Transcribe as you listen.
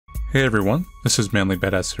Hey everyone, this is Manly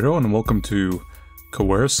Badass Hero and welcome to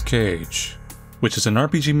Coerced Cage, which is an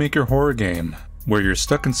RPG Maker horror game where you're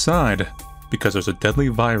stuck inside because there's a deadly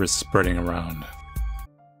virus spreading around.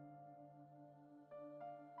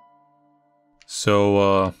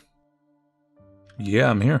 So, yeah,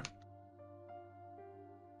 I'm here.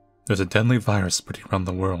 There's a deadly virus spreading around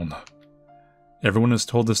the world. Everyone is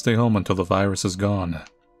told to stay home until the virus is gone.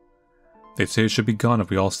 They say it should be gone if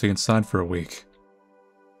we all stay inside for a week.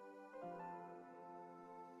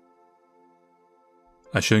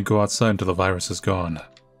 I shouldn't go outside until the virus is gone.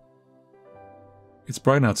 It's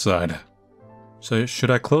bright outside. So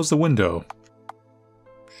should I close the window?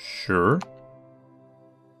 Sure.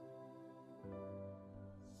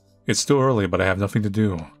 It's still early, but I have nothing to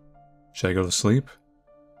do. Should I go to sleep?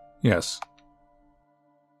 Yes.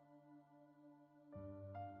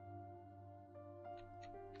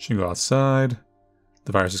 Should go outside.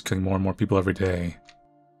 The virus is killing more and more people every day.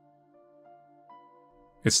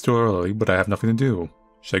 It's still early, but I have nothing to do.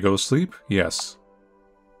 Should I go to sleep? Yes.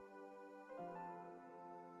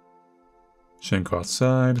 Shouldn't go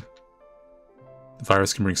outside. The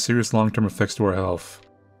virus can bring serious long-term effects to our health.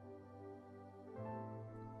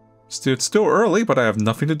 It's still early, but I have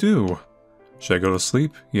nothing to do. Should I go to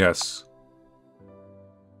sleep? Yes.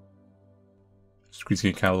 Screen's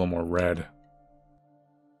getting kind of a little more red.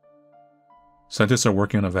 Scientists are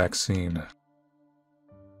working on a vaccine.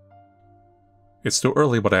 It's still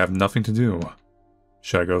early, but I have nothing to do.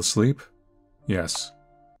 Should I go to sleep? Yes.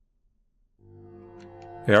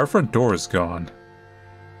 Hey, our front door is gone.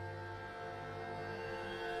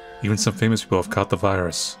 Even some famous people have caught the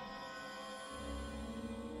virus.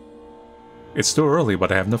 It's still early,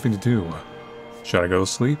 but I have nothing to do. Should I go to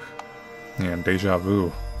sleep? And deja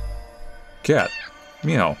vu. Cat.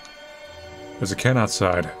 Meow. There's a cat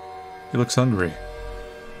outside. He looks hungry.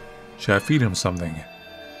 Should I feed him something?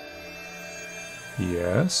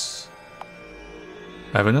 Yes.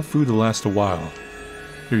 I have enough food to last a while.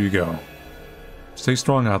 Here you go. Stay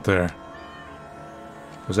strong out there.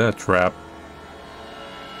 Was that a trap?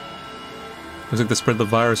 Looks like the spread of the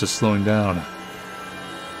virus is slowing down.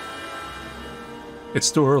 It's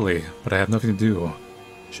still early, but I have nothing to do.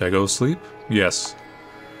 Should I go to sleep? Yes.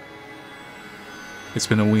 It's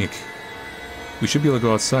been a week. We should be able to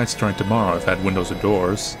go outside starting tomorrow if I had windows or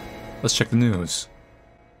doors. Let's check the news.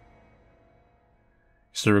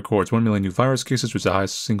 Yesterday records 1 million new virus cases, which is the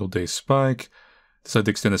highest single-day spike. Decided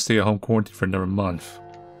to extend the stay-at-home quarantine for another month.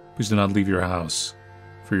 Please do not leave your house.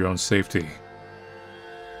 For your own safety.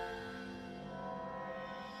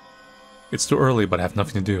 It's still early, but I have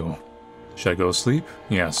nothing to do. Should I go to sleep?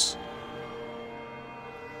 Yes.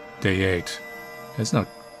 Day 8. It's not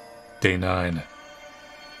Day 9.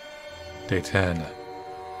 Day 10.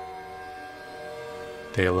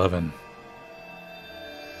 Day 11.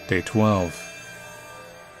 Day 12.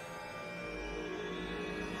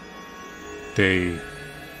 Day...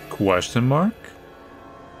 question mark?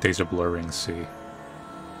 Days are blurring, see.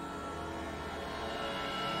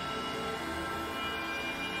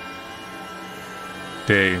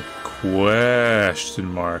 Day...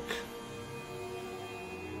 question mark.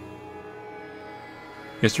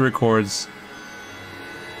 Yesterday records...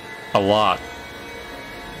 a lot.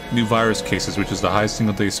 New virus cases, which is the highest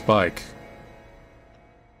single-day spike.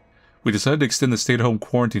 We decided to extend the stay-at-home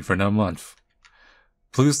quarantine for another month.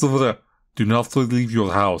 Please do not leave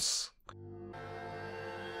your house.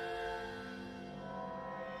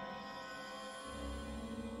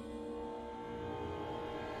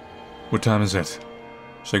 What time is it?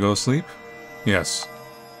 Should I go to sleep? Yes.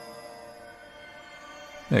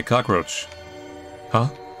 Hey, cockroach. Huh?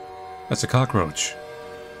 That's a cockroach.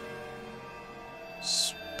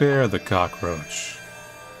 Spare the cockroach.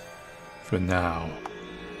 For now.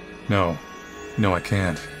 No. No, I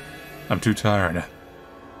can't. I'm too tired.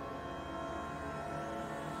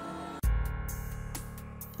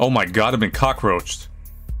 Oh my god, I've been cockroached.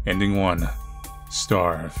 Ending 1.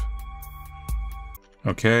 Starve.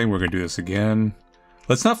 Okay, we're gonna do this again.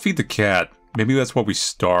 Let's not feed the cat. Maybe that's what we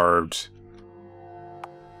starved.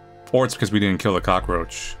 Or it's because we didn't kill the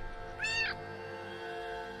cockroach.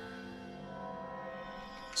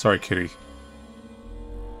 Sorry, kitty.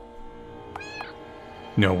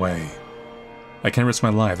 No way. I can't risk my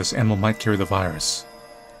life. This animal might carry the virus.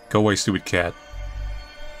 Go away, stupid cat.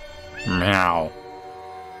 Meow.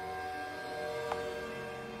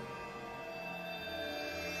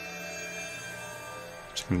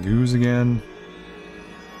 Checking news again.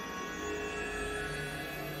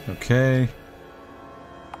 Okay.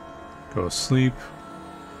 Go to sleep.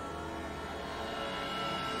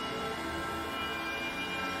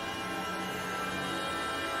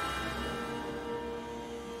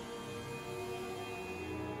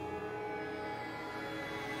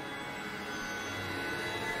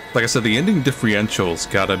 Like I said, the ending differential's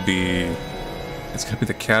gotta be... It's gotta be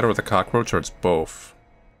the cat or the cockroach, or it's both.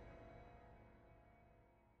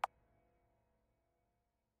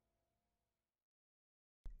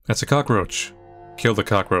 That's a cockroach. Kill the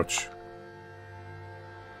cockroach.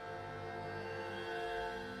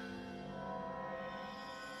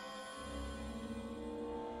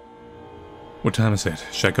 What time is it?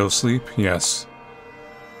 Should I go sleep? Yes.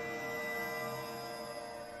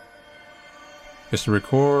 Yes, it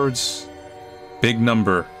records. Big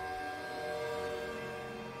number.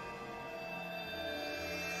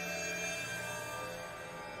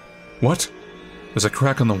 What? There's a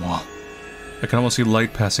crack on the wall. I can almost see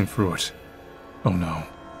light passing through it. Oh no.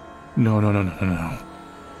 No, no, no, no, no, no.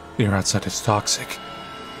 The air outside is toxic.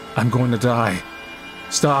 I'm going to die.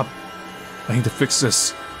 Stop. I need to fix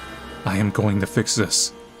this. I am going to fix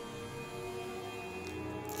this.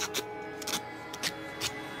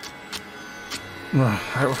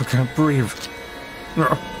 I can't breathe.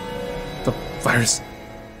 The virus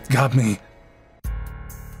got me.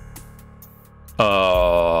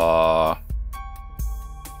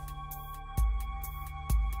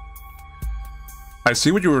 I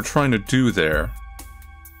see what you were trying to do there,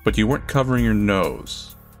 but you weren't covering your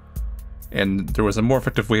nose. And there was a more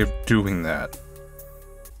effective way of doing that.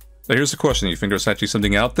 Now here's the question, you think there's actually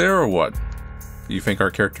something out there, or what? You think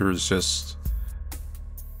our character is just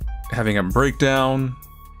having a breakdown?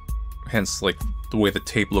 Hence, like, the way the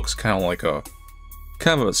tape looks kind of like a...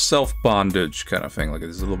 kind of a self-bondage kind of thing. Like,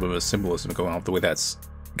 there's a little bit of a symbolism going on with the way that's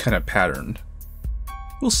kind of patterned.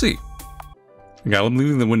 We'll see. Yeah, I'm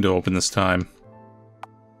leaving the window open this time.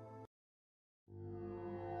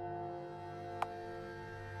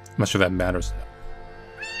 I'm not sure that matters.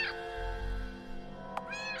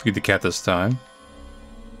 Feed the cat this time.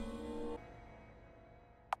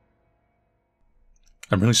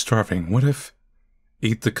 I'm really starving. What if...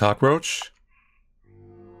 eat the cockroach?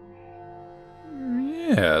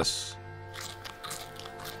 Yes.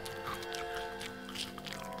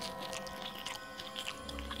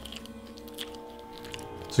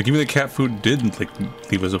 So giving the cat food did, like,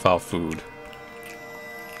 leave us without food.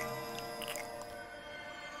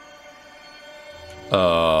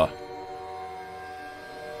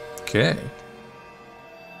 Okay.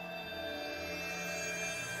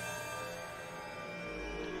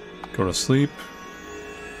 Go to sleep.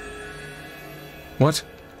 What?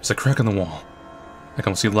 There's a crack in the wall. I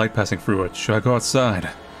can see light passing through it. Should I go outside?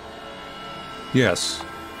 Yes.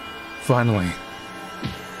 Finally.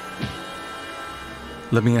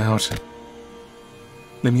 Let me out.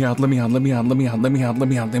 Let me out, let me out, let me out, let me out, let me out, let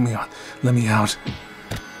me out, let me out, let me out.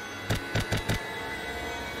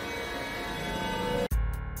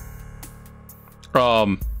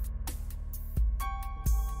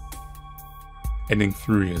 Ending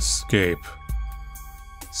 3, escape.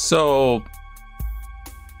 So,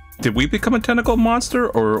 did we become a tentacle monster,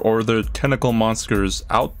 or are there tentacle monsters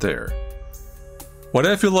out there? Why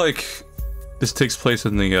do I feel like this takes place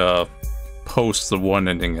in the, post the one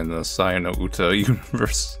ending in the Sayano Uta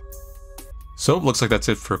universe? So, it looks like that's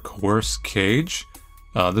it for Coerced Cage.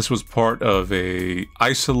 This was part of a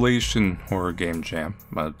isolation horror game jam,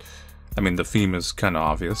 but I mean, the theme is kind of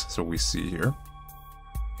obvious, that's what we see here.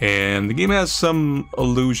 And the game has some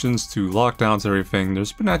allusions to lockdowns and everything.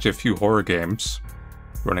 There's been actually a few horror games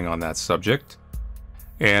running on that subject.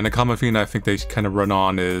 And a common theme I think they kind of run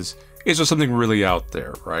on is there something really out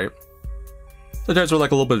there, right? The others are like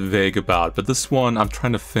a little bit vague about, but this one I'm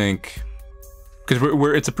trying to think... because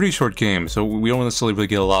it's a pretty short game, so we don't necessarily really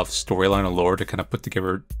get a lot of storyline or lore to kind of put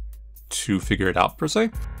together to figure it out, per se.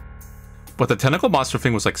 But the tentacle monster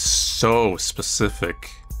thing was like so specific.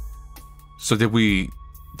 So did we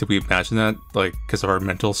imagine that, like, because of our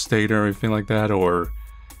mental state or everything like that, or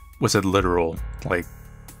was it literal? Like,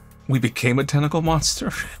 we became a tentacle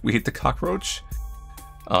monster? We ate the cockroach?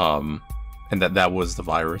 And that was the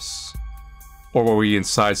virus? Or were we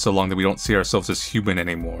inside so long that we don't see ourselves as human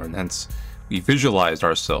anymore, and hence we visualized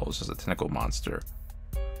ourselves as a tentacle monster?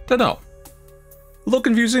 Don't know. A little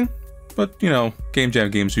confusing, but, you know, game jam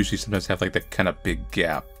games usually sometimes have, like, that kind of big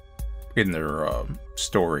gap in their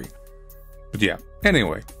story. But yeah,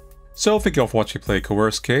 anyway. So, thank you all for watching me play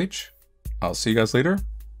Coerced Cage. I'll see you guys later,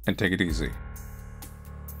 and take it easy.